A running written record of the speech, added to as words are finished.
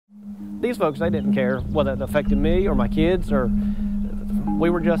these folks, they didn't care whether it affected me or my kids, or we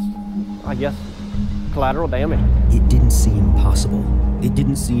were just, I guess, collateral damage. It didn't seem possible. It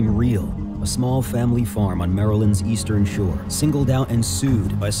didn't seem real. A small family farm on Maryland's eastern shore, singled out and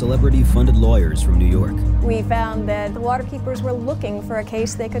sued by celebrity-funded lawyers from New York. We found that the waterkeepers were looking for a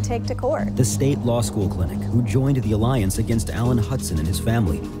case they could take to court. The state law school clinic, who joined the alliance against Alan Hudson and his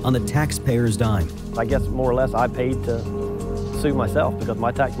family on the taxpayer's dime. I guess more or less I paid to sue myself because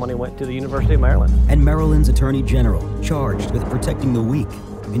my tax money went to the University of Maryland. And Maryland's Attorney General, charged with protecting the weak,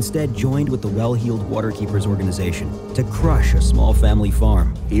 instead joined with the Well-Heeled Waterkeepers organization to crush a small family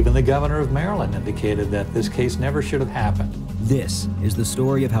farm. Even the governor of Maryland indicated that this case never should have happened. This is the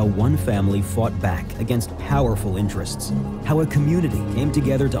story of how one family fought back against powerful interests, how a community came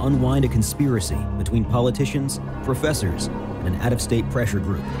together to unwind a conspiracy between politicians, professors, and an out-of-state pressure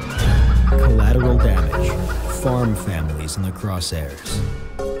group. Collateral Damage. Farm families in the crosshairs.